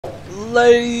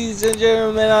Ladies and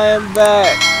gentlemen, I am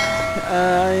back.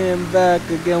 I am back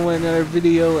again with another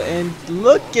video, and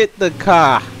look at the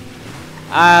car.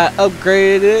 I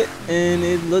upgraded it and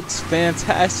it looks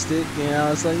fantastic, and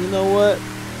I was like, you know what?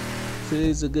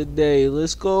 Today's a good day.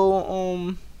 Let's go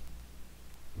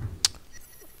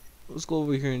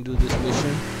over here and do this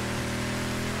mission.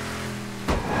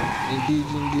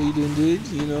 Indeed,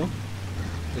 you know.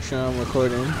 Make sure I'm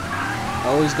recording. I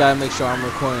always gotta make sure I'm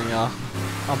recording, y'all.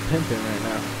 I'm pimping right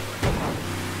now.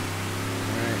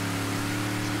 Alright.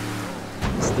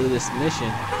 Let's do this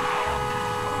mission.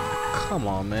 Come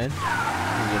on, man.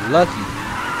 You're lucky.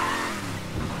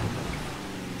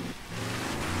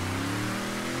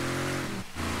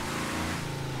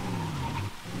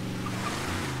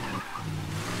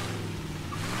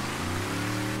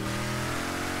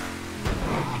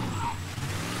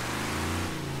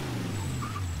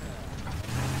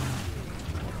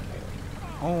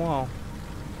 Oh wow.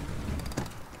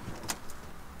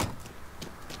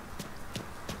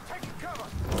 Take cover.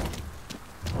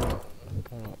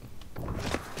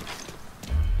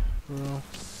 Well,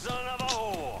 Son of a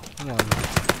whore. come on.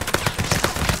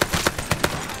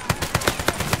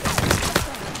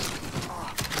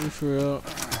 Are you for real?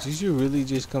 Did you really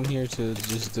just come here to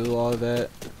just do all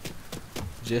that?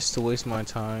 Just to waste my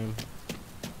time?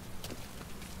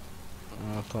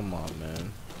 Oh, come on,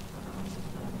 man.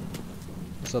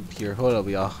 What's up here? Hold up,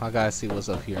 y'all. I gotta see what's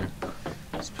up here.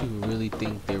 These people really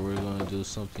think they were gonna do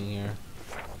something here.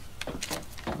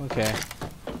 Okay.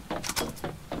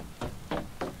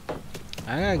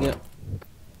 I gotta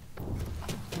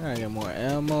get more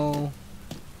ammo.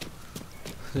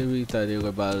 They really thought they were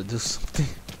about to do something.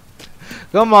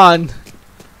 Come on.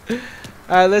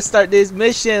 Alright, let's start this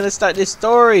mission. Let's start this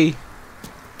story.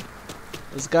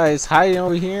 This guy is hiding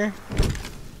over here.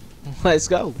 Let's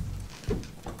go.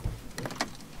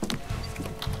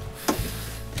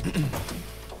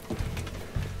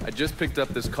 I just picked up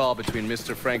this call between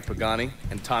Mr. Frank Pagani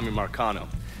and Tommy Marcano.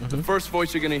 The first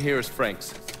voice you're gonna hear is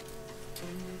Frank's.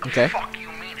 Okay. Fuck you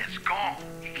mean it's gone?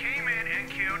 He came in and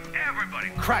killed everybody.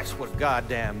 Christ, what a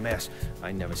goddamn mess. I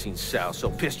ain't never seen Sal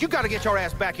so pissed. You gotta get your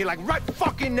ass back here like right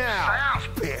fucking now. Sal's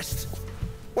pissed.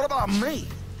 What about me?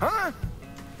 Huh?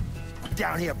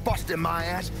 Down here busting my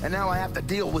ass, and now I have to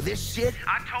deal with this shit?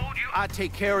 I told you I'd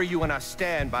take care of you, and I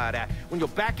stand by that. When you're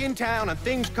back in town and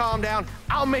things calm down,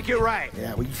 I'll make it right.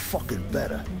 Yeah, well, you fucking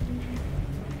better.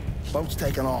 Boat's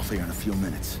taking off here in a few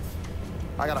minutes.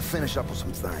 I gotta finish up with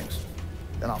some things.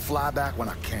 Then I'll fly back when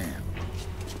I can.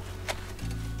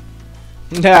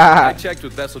 I checked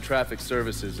with Vessel Traffic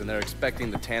Services, and they're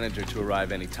expecting the Tanager to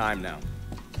arrive any time now.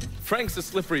 Frank's a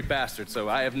slippery bastard, so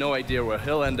I have no idea where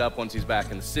he'll end up once he's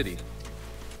back in the city.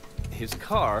 His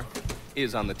car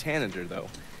is on the Tanager, though,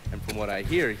 and from what I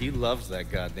hear, he loves that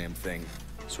goddamn thing.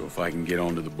 So if I can get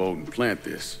onto the boat and plant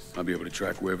this, I'll be able to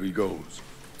track wherever he goes.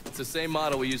 It's the same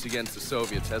model we used against the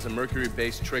Soviets, has a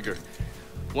mercury-based trigger.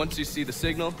 Once you see the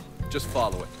signal, just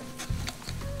follow it.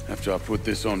 After I put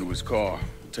this onto his car,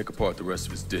 I'll take apart the rest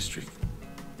of his district.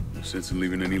 No sense in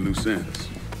leaving any loose ends.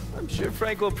 I'm sure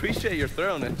Frank will appreciate your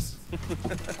thoroughness.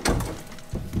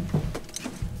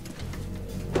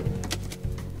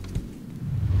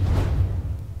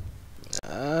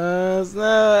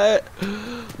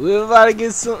 We're about to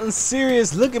get something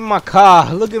serious. Look at my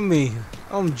car. Look at me.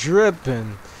 I'm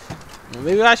dripping.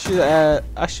 Maybe I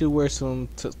should wear some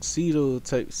tuxedo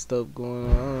type stuff going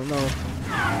on. I don't know.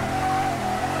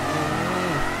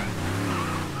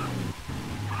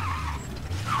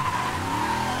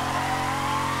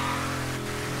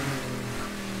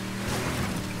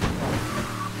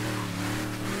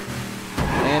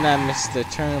 And I missed the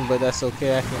turn, but that's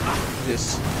okay. I can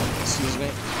just, excuse me,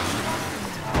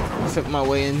 fit my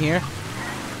way in here.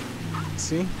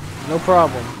 See? No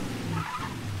problem.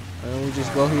 And we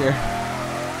just go here.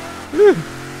 Whew.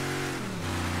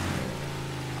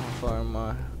 How far am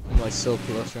I? I'm like so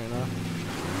close right now.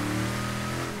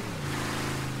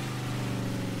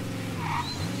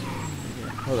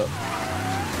 Hold up.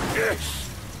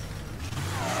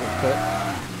 Shortcut.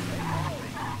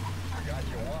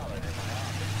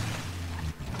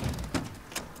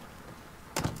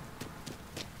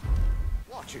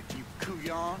 Watch it, you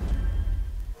couillon.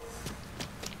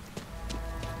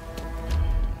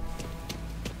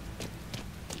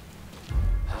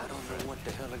 I don't know what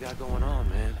the hell I got going on,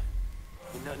 man.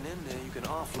 There's nothing in there you can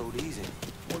offload easy.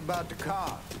 What about the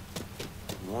car?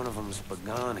 One of them's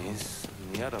Pagani's,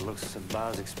 and the other looks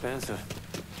about as expensive.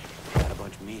 Got a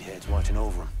bunch of meatheads watching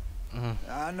over him.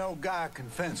 I know Guy can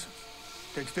fence him.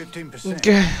 Takes 15%.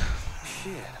 Okay.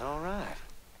 Shit, all right.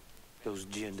 Those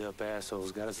ginned up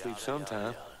assholes gotta sleep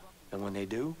sometime. And when they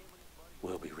do,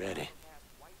 we'll be ready.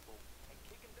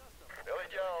 Billy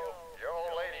Joe, your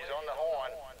old lady's on the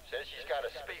horn. Says she's got to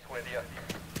speak with you.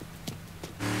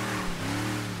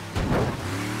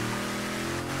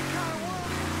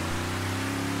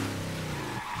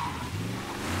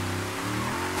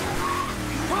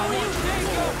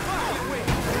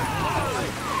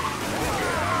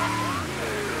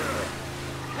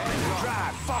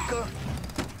 Drive, fucker.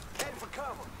 Head for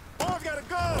cover. Boy's got a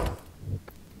gun.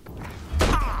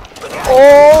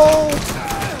 Oh!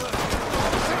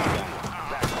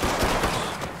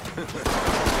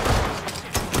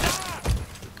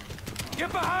 Get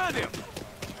behind him!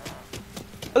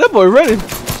 Oh, that boy running.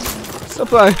 Stop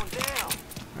playing.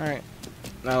 Alright.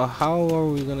 Now, how are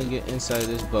we gonna get inside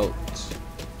this boat?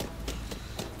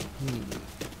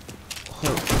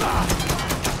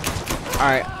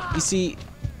 Alright, you see,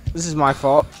 this is my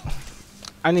fault.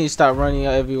 I need to stop running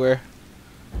out everywhere.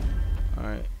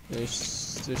 Alright,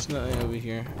 there's nothing over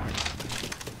here.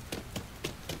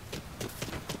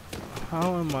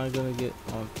 How am I gonna get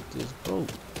on this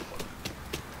boat?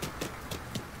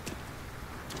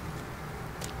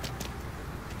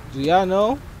 Do y'all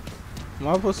know? Am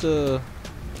I supposed to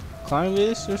climb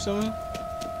this or something?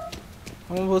 How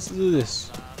am I supposed to do this?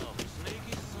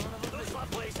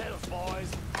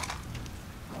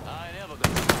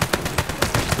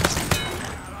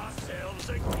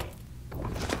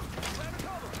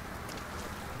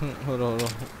 Hold on.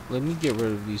 Let me get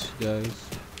rid of these guys.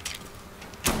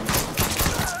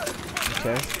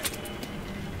 Okay.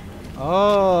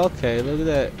 Oh, okay. Look at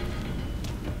that.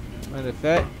 Matter of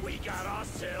fact. We got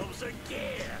ourselves a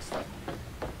guest.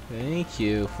 Thank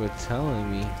you for telling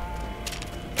me.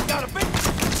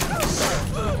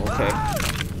 Okay.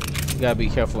 You gotta be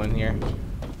careful in here.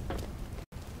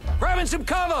 Grabbing some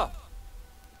cover!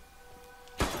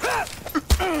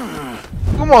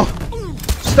 Come on.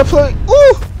 Stop playing.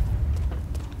 Ooh.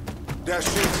 That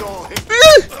shit's on.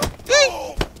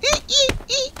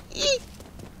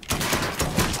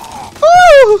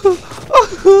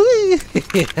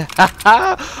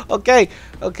 Okay,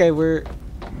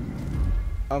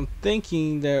 I'm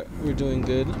thinking that we're doing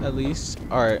good at least.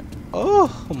 All right.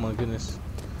 Oh my goodness.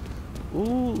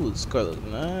 Ooh, this car looks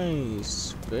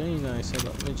nice. Very nice. Hold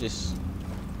on, let me just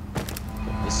put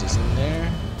this is in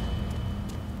there.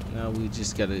 Now we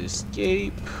just gotta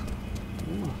escape.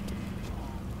 Ooh.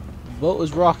 The boat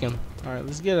is rocking. All right,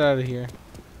 let's get out of here.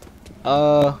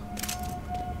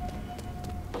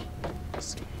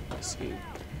 Escape.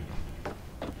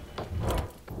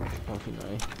 Okay,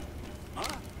 nice.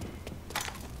 What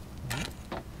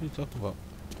are you talking about?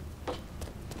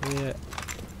 Yeah.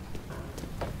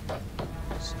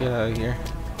 Let's get out of here.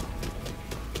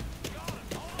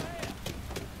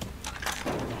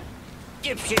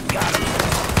 Dipshit got him.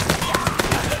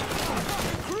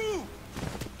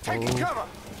 Taking cover.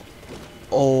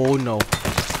 Oh no.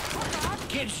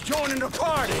 Kids joining the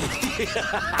party.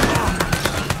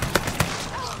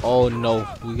 Oh no.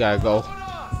 We gotta go.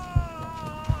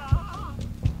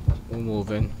 We're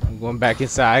moving. We're going back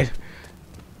inside.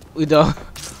 We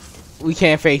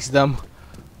can't face them.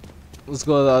 Let's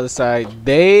go to the other side.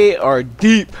 They are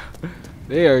deep.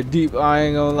 They are deep. I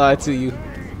ain't gonna lie to you.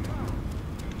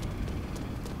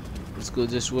 Let's go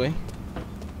this way.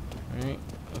 Alright.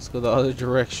 Let's go the other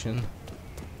direction.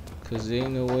 Cause there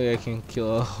ain't no way I can kill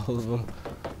all of them.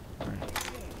 Right.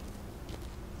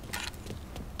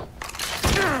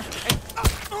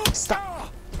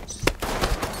 Stop.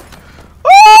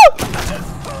 Oh!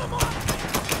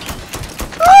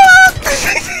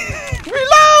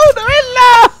 Reload!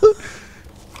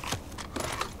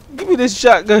 Give me this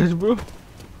shotgun, bro.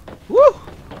 Woo!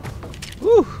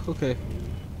 Woo! Okay.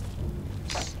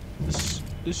 Let's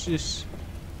just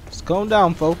calm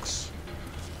down, folks.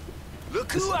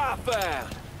 Look who I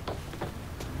found!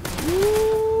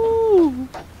 Woo!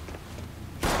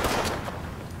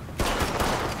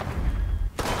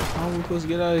 How are we supposed to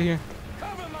get out of here?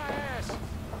 Cover my ass!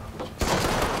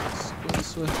 Let's go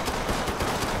this way.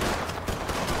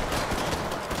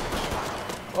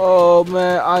 Oh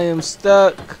man, I am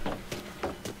stuck.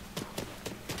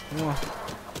 Come on.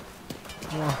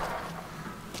 Come on.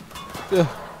 Yeah.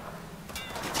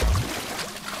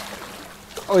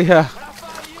 Oh yeah.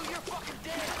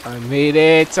 I made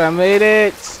it. I made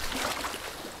it.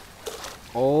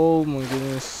 Oh my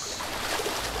goodness.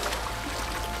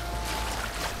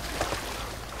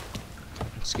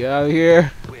 Let's get out of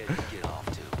here. Where'd you get off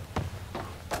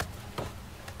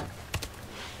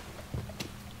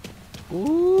to?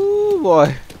 Ooh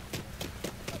boy.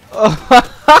 Oh.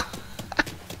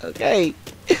 Okay.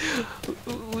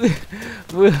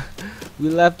 We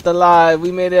left alive.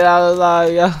 We made it out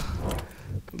alive, yeah.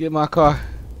 Get my car.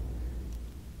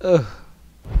 Ugh.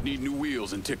 Need new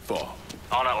wheels and tick fall.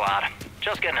 On it, lad.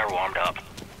 Just getting her warmed up.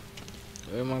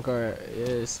 Where's my car?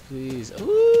 Yes, please.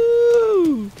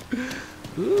 Ooh!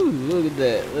 Ooh, look at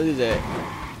that. Look at that.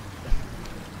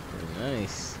 Very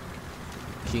nice.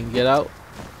 Can you get out?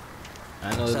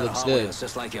 I know it looks good. It's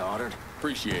just like you ordered.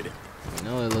 Appreciate it. I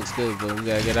know it looks good, but we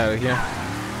gotta get out of here.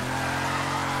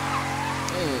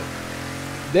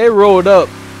 They rolled up.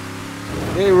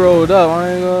 They rolled up, I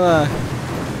ain't gonna lie.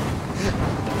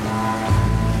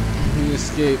 He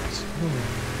escaped.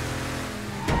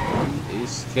 He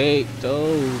escaped,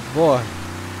 oh boy.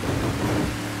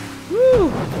 Woo! Oh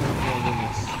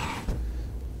goodness.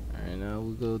 Alright, now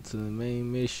we go to the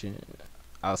main mission.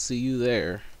 I'll see you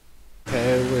there.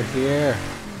 Okay, we're here.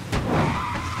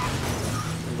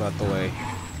 Move out the way.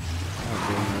 I'm not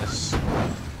doing this.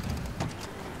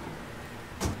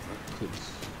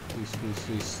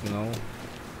 Please, no.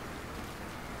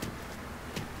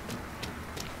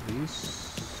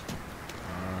 Please.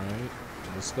 Alright,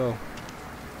 let's go.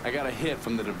 I got a hit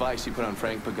from the device you put on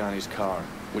Frank Pagani's car,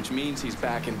 which means he's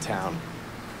back in town.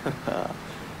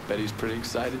 Bet he's pretty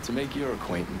excited to make your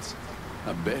acquaintance.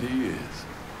 I bet he is.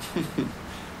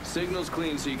 Signal's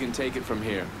clean so you can take it from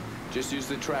here. Just use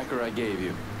the tracker I gave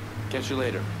you. Catch you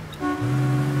later.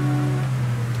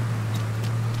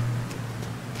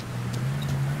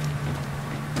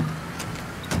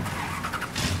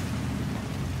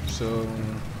 So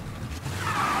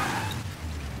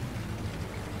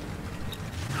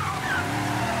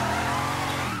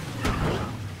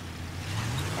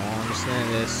I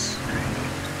understand this.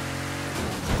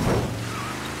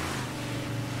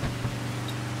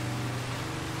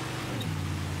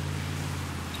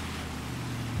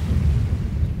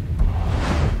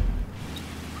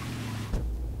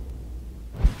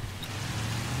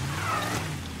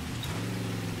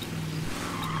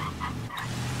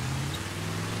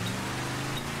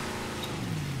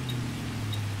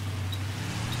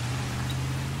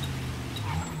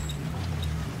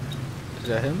 Is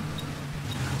that him?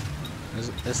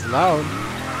 It's loud.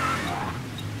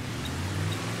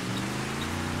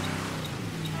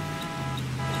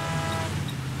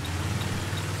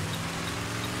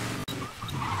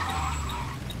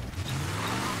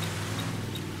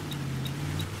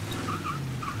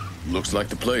 Looks like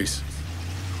the place.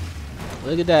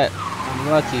 Look at that. I'm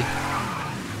lucky.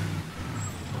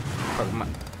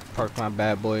 Park my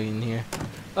bad boy in here.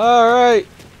 Alright.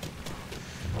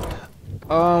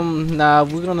 Nah,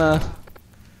 we're gonna...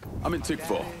 I'm in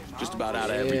Tickfall. Just about out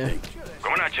of everything.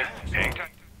 Coming at you. Hang tight.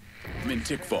 I'm in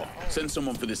Tickfall. Send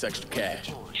someone for this extra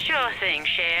cash. Sure thing,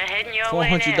 Cher. Heading your way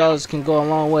now. $400 can go a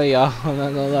long way, y'all. I'm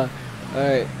not gonna lie.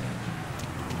 Alright.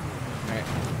 Alright.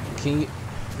 Can you...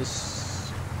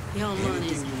 This... Your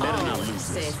money's always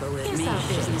safer with me. Our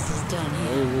business is done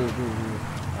here.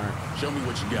 Alright. Show me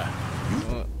what you got.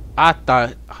 I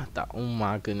thought, oh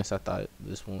my goodness, I thought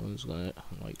this one was gonna,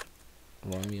 like,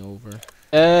 run me over.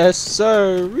 Yes,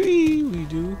 sir, we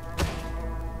do.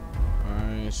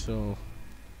 Alright, so,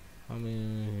 I'm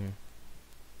in here.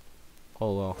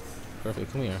 Oh, well,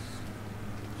 perfect, come here.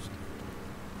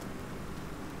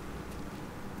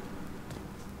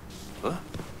 Huh?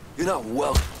 You're not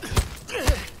well.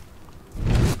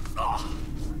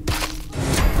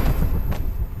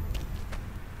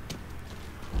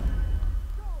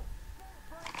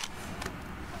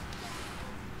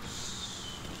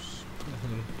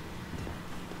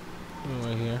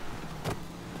 Right here.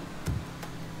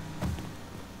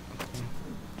 Okay.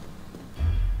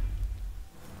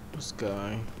 This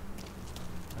guy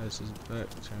has his back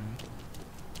turned.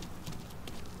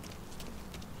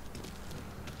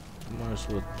 Might as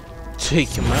well take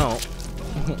him out.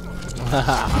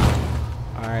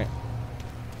 Alright.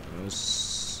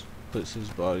 Let's put his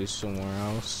body somewhere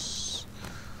else.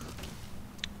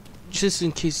 Just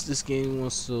in case this game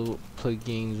wants to play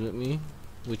games with me,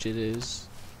 which it is.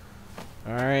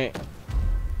 Alright.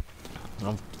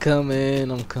 I'm coming.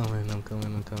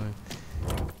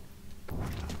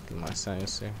 Get my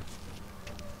silencer.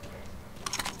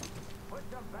 Put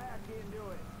some back into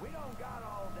it. We don't got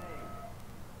all day.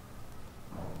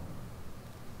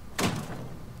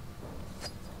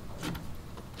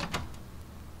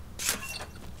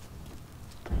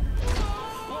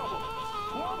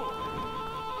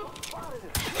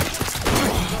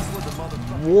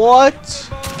 What?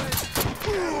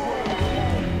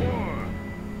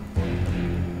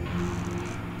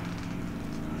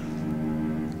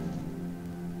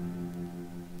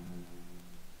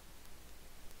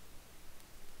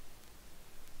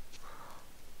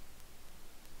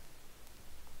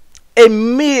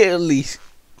 Immediately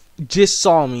just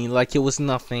saw me like it was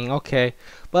nothing. Okay,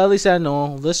 but at least I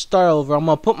know. Let's start over. I'm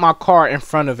gonna put my car in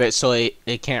front of it so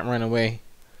it can't run away.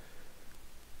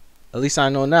 At least I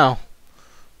know now.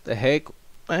 The heck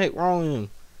wrong with him?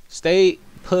 Stay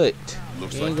put.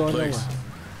 Looks You ain't like the going place. nowhere.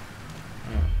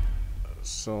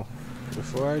 So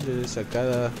before I do this, I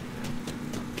gotta.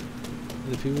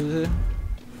 The people there.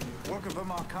 Working for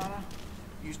Marcana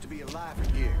used to be a lifer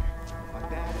gig. My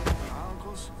dad and my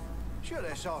uncles, sure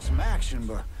they saw some action,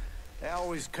 but they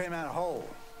always came out whole.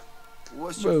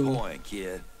 What's your point,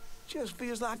 kid? Just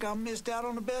feels like I missed out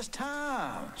on the best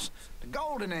times. The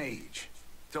golden age.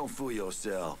 Don't fool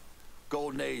yourself.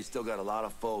 Golden Age still got a lot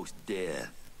of folks dead,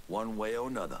 one way or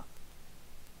another.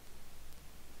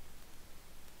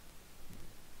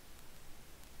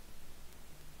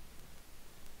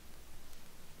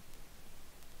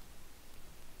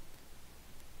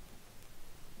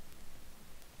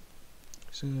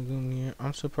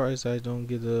 I'm surprised I don't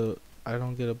get a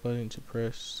button to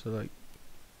press to like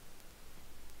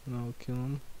kill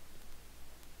him.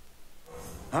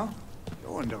 Huh?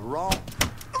 You're in the wrong.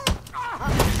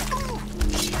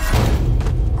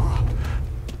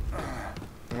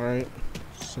 Alright,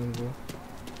 single.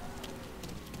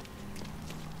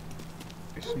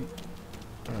 I see.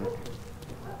 Alright.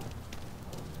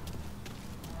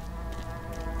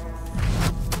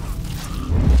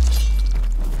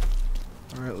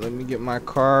 Alright, let me get my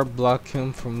car, block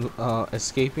him from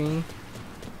escaping.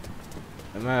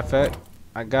 As a matter of fact,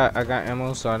 I got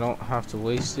ammo so I don't have to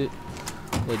waste it.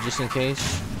 But just in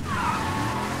case,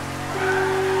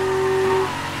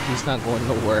 he's not going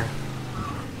nowhere.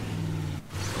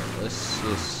 So let's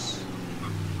just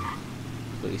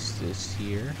place this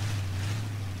here.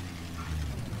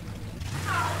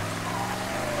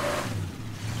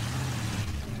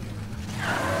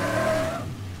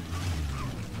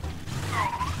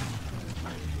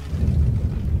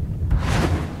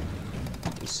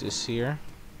 Place this here.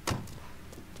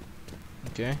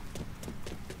 Okay.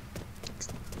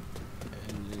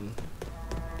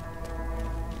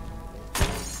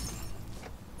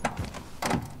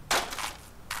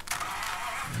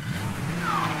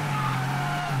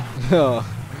 Oh,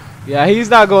 yeah, he's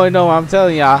not going nowhere. I'm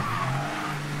telling y'all.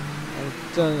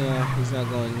 He's not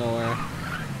going nowhere.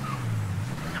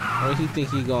 Where do you think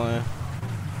he going?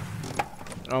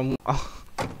 I'm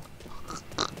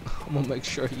gonna make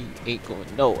sure he ain't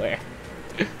going nowhere.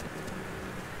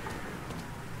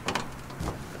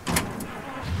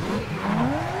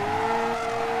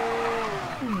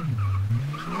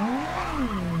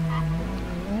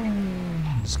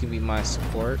 This can be my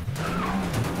support.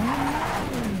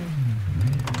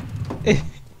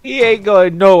 He ain't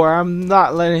going nowhere. I'm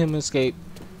not letting him escape.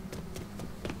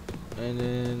 And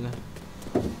then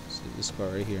see this car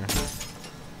right here.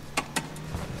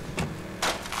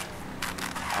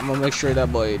 I'm gonna make sure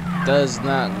that boy does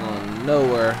not go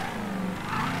nowhere.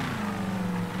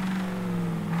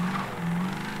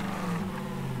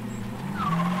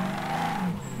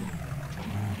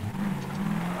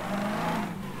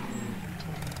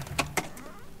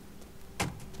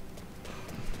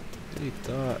 He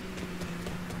thought.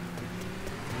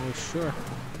 Oh, sure.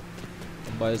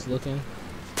 Nobody's looking.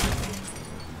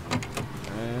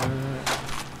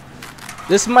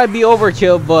 This might be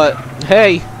overkill, but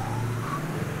hey,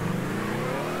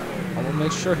 I'm gonna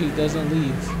make sure he doesn't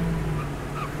leave.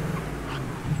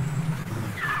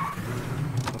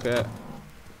 Okay,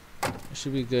 it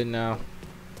should be good now.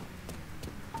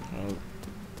 Oh,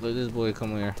 let this boy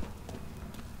come here.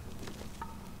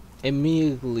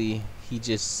 Immediately, he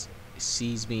just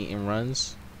sees me and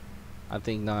runs. I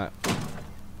think not.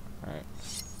 Alright.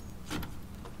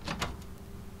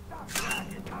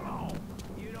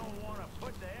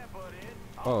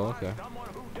 Oh, okay.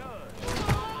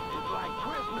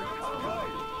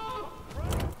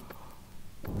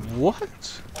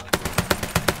 What?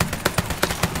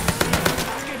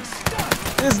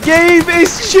 This game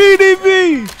is cheating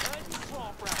me!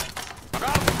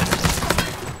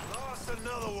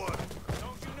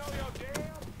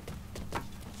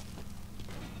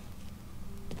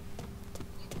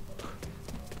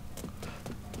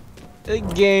 The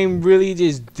game really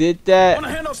just did that.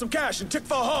 Wanna hand out some cash in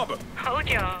Tickfall Harbor? Hold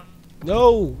ya.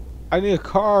 No, I need a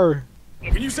car.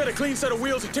 Can you set a clean set of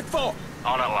wheels at Tickfall?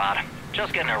 On it, lad.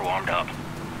 Just getting her warmed up.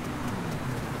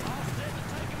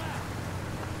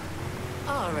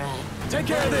 All right. Take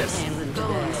care of this.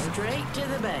 Going straight to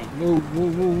the bank. Move,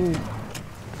 move, move, move.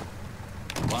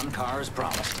 One car is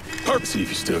promised. See if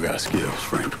you still got skills,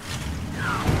 Frank.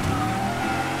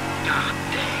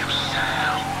 Goddamn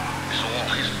Sal. It's all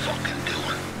his fucking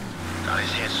doing. Got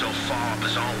his head so far up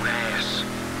his own ass.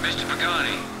 Mr.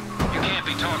 Pagani, You can't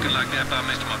be talking like that about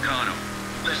Mr. Marcano.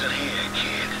 Listen here,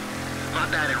 kid. My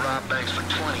daddy robbed banks for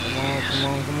 20 years.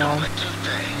 Come on. Two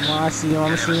things. Come on, I see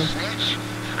him, Snitch,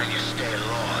 and you stay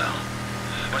loyal.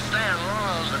 But staying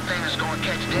loyal is the thing that's gonna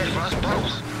catch dead for us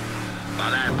both.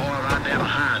 By that boy right there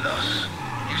behind us.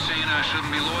 You saying I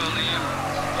shouldn't be loyal to you?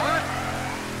 What?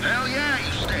 Hell yeah,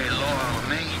 you stay loyal to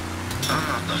me. I'm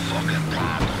not the fucking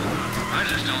problem. I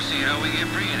just don't see how we get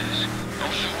free of this.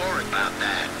 Don't you worry about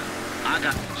that. I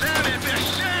got... Sammy, be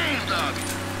ashamed of you.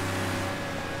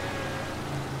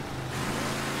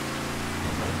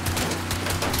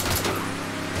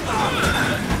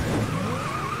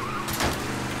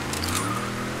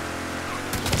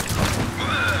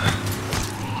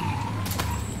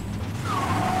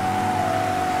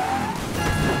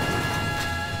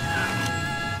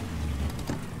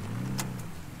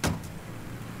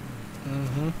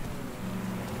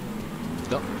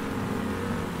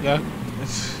 Yeah.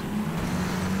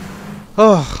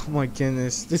 Oh my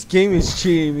goodness, this game is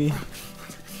cheating me.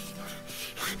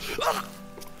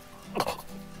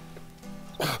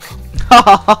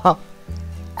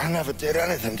 I never did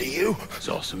anything to you.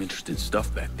 Saw some interesting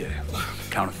stuff back there.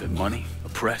 Counterfeit money, a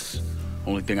press.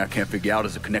 Only thing I can't figure out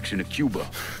is a connection to Cuba.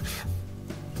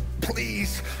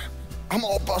 Please. I'm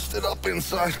all busted up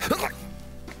inside.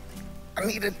 I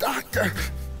need a doctor.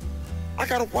 I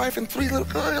got a wife and 3 little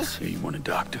girls. Hey, you want a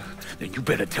doctor? Then you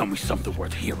better tell me something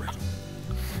worth hearing.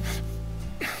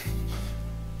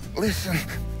 Listen,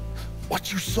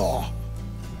 what you saw.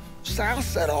 Sal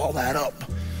set all that up.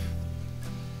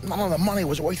 None of the money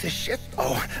was worth a shit,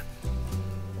 though.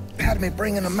 Had me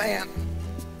bringing a man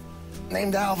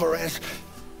named Alvarez,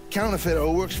 counterfeiter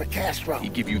who works for Castro. He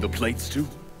give you the plates, too?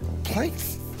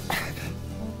 Plates? I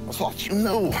thought you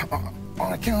knew.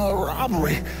 On account of the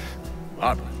robbery.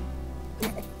 Robbery?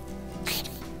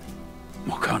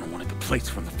 Marcano wanted the plates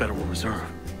from the Federal Reserve.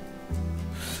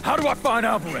 How do I find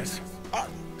Alvarez?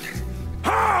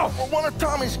 How? Well, one of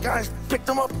Tommy's guys picked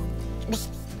him up. It was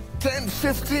 10,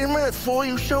 15 minutes before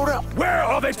you showed up. Where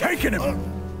are they taking him?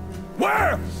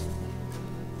 Where?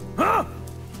 Huh?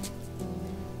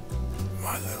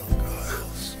 My little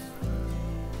girls.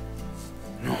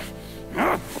 No.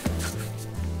 Huh?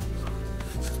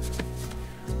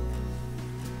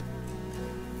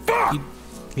 Fuck!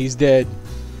 He's dead.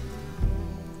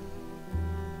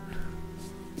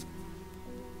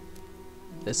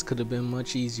 This could have been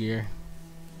much easier.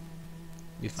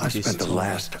 I spent the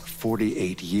last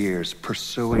 48 years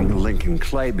pursuing Lincoln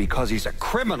Clay because he's a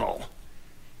criminal.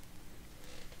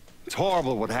 It's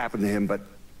horrible what happened to him, but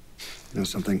you know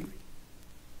something?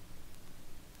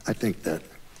 I think that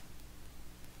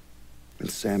when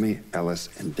Sammy Ellis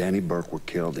and Danny Burke were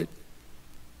killed, it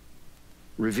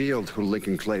revealed who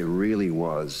Lincoln Clay really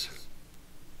was.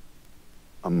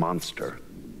 A monster.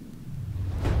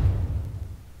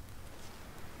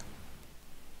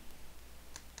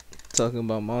 Talking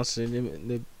about monster,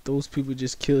 those people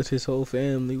just killed his whole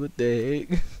family. What the heck?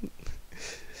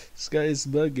 This guy is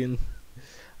bugging.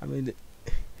 I mean,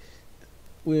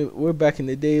 we're back in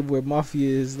the day where mafia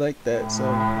is like that. So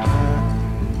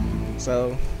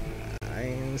I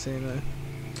ain't saying that.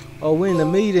 Oh, we're in the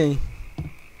meeting.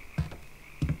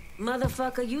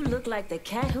 Motherfucker, you look like the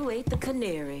cat who ate the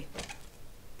canary.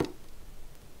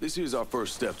 This here's our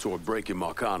first step toward breaking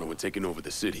Marcano and taking over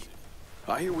the city.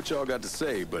 I hear what y'all got to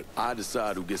say, but I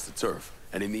decide who gets the turf.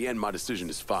 And in the end, my decision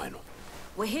is final.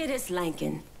 Well, hear this,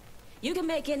 Lincoln. You can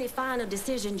make any final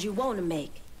decisions you want to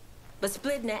make. But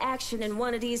splitting the action in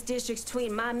one of these districts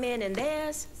between my men and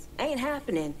theirs ain't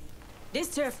happening.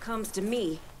 This turf comes to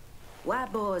me.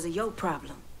 White boys are your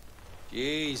problem.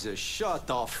 Jesus, shut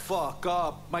the fuck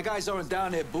up. My guys aren't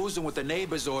down there boozing with the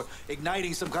neighbors or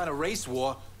igniting some kind of race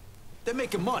war. They're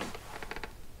making money.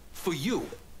 For you.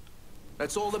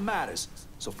 That's all that matters.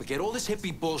 So forget all this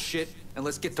hippie bullshit and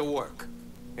let's get to work.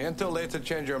 Ain't too late to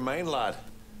change your mind, lad.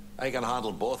 I can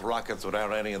handle both rockets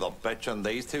without any of the bitching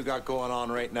these two got going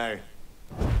on right now.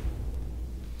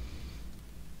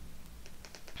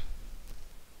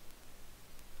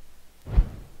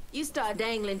 You start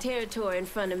dangling territory in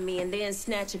front of me and then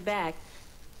snatch it back.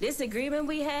 This agreement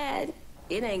we had,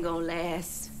 it ain't gonna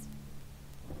last.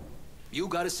 You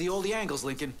gotta see all the angles,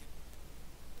 Lincoln.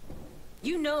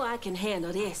 You know I can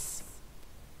handle this.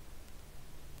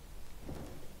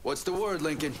 What's the word,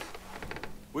 Lincoln?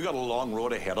 We got a long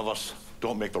road ahead of us.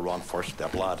 Don't make the wrong first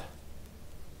step, lad.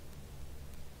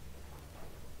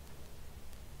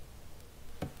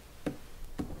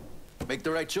 Make the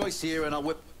right choice here and I'll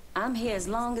whip... I'm here as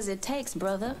long as it takes,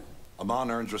 brother. A man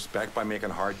earns respect by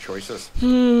making hard choices.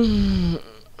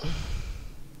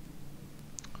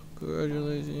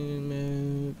 Congratulations,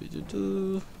 man.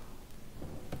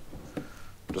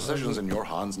 Decision's in your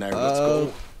hands now. Let's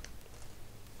go.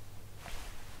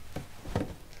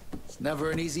 It's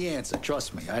never an easy answer,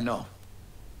 trust me, I know.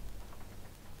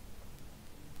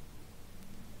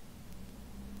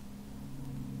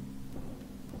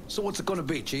 So what's it gonna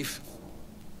be, Chief?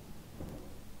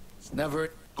 It's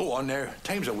never... Go on there.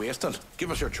 Time's a wasting. Give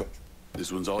us your choice.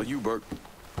 This one's all you, Bert.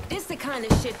 This the kind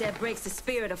of shit that breaks the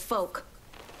spirit of folk.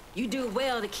 You do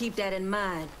well to keep that in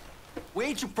mind. We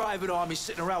ain't your private army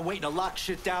sitting around waiting to lock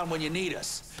shit down when you need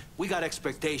us. We got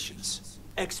expectations.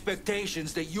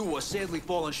 Expectations that you are sadly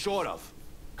falling short of.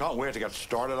 Can't wait to get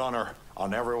started on her,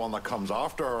 on everyone that comes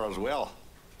after her as well.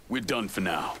 We're done for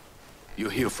now. You'll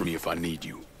hear from me if I need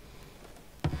you.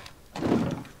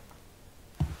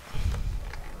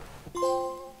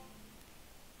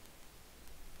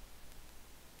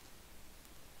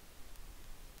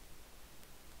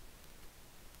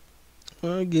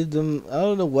 I give them. I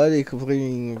don't know why they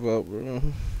complaining about, bro.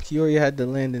 He already had the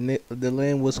land, and the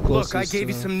land was closest. Look, I gave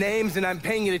you some names, and I'm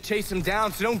paying you to chase them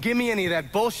down. So don't give me any of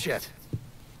that bullshit.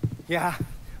 Yeah,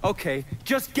 okay,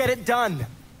 just get it done.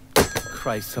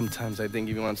 Christ, sometimes I think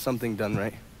you want something done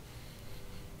right.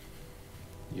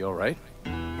 You all right?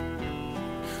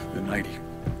 The night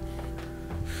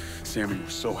Sammy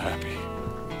was so happy.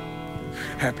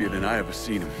 Happier than I ever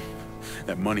seen him.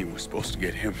 That money was supposed to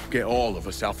get him, get all of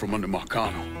us out from under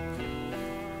Marcano.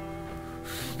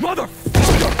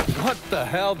 Motherfucker! What the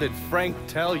hell did Frank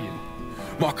tell you?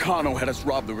 Marcano had us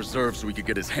rob the reserve so he could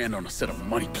get his hand on a set of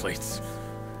money plates.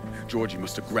 Georgie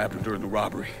must have grabbed him during the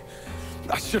robbery.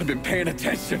 I should have been paying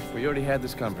attention. We already had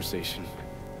this conversation.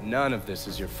 None of this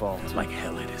is your fault. Like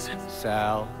hell it isn't.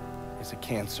 Sal is a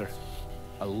cancer.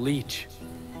 A leech.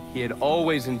 He had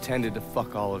always intended to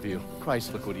fuck all of you.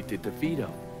 Christ, look what he did to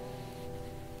Vito.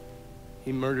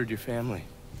 He murdered your family.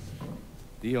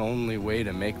 The only way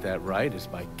to make that right is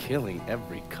by killing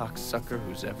every cocksucker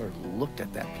who's ever looked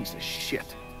at that piece of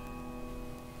shit.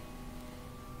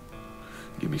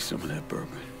 Give me some of that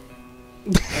bourbon.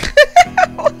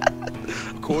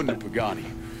 According to Pagani,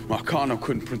 Marcano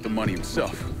couldn't print the money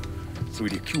himself, so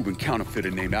he had a Cuban counterfeiter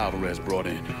named Alvarez brought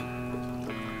in.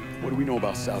 What do we know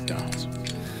about South Downs?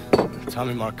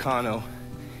 Tommy Marcano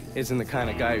isn't the kind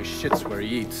of guy who shits where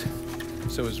he eats,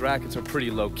 so his rackets are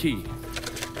pretty low-key.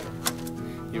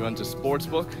 He runs a sports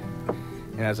book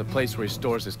and has a place where he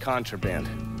stores his contraband.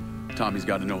 Tommy's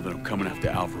got to know that I'm coming after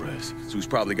Alvarez, so he's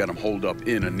probably got him holed up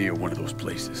in or near one of those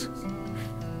places.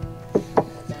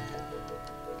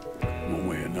 One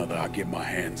way or another, I'll get my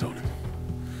hands on him.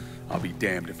 I'll be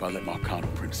damned if I let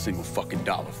Marcano print a single fucking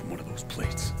dollar from one of those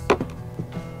plates.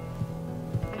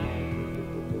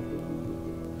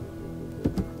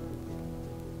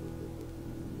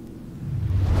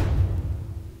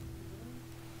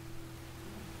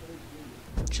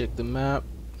 Check the map.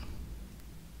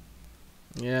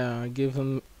 Yeah, I give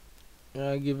him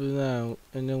that,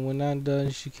 and then when I'm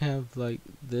done, she can have like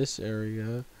this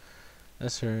area.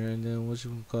 That's her, and then what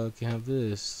you call it can have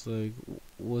this. Like,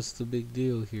 what's the big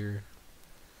deal here?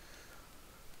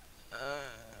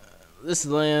 This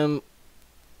lamb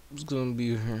is gonna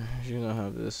be her. She's gonna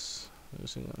have this.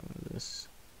 She's gonna have this.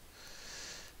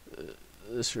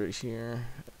 This right here.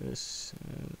 This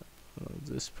and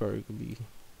this part could be.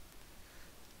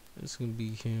 It's gonna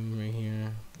be him right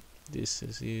here. This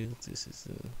is it. This is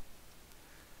the.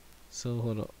 So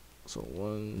hold up. So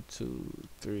 1, 2,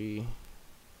 3.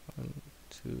 1,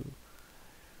 2,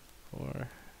 4.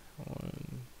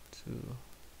 1, 2,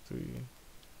 3.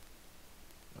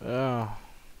 Oh.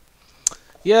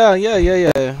 Yeah.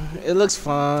 It looks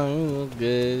fine. It looks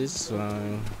good. It's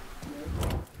fine.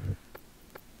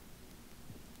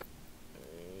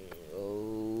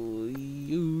 Oh,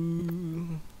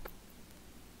 you.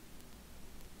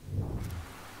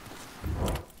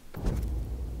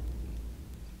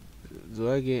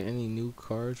 Do I get any new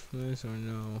cards from this or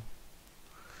no?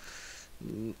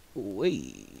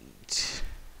 Wait.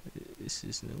 This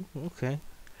is new. Okay.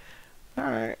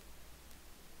 Alright.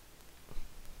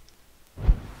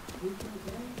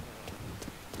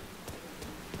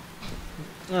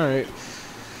 Alright.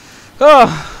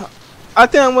 Oh, I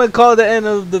think I'm gonna call the end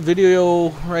of the video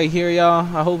right here, y'all.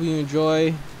 I hope you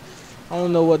enjoy. I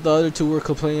don't know what the other two were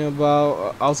complaining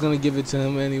about. I was gonna give it to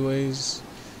him anyways.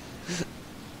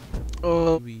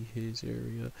 Oh, be his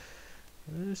area.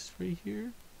 This right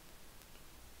here.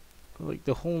 Like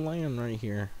the whole land right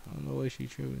here. I don't know why she's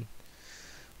chewing.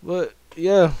 But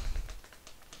yeah.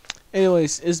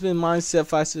 Anyways, it's been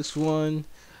Mindset561,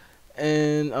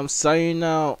 and I'm signing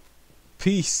out.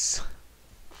 Peace.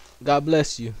 God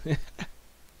bless you.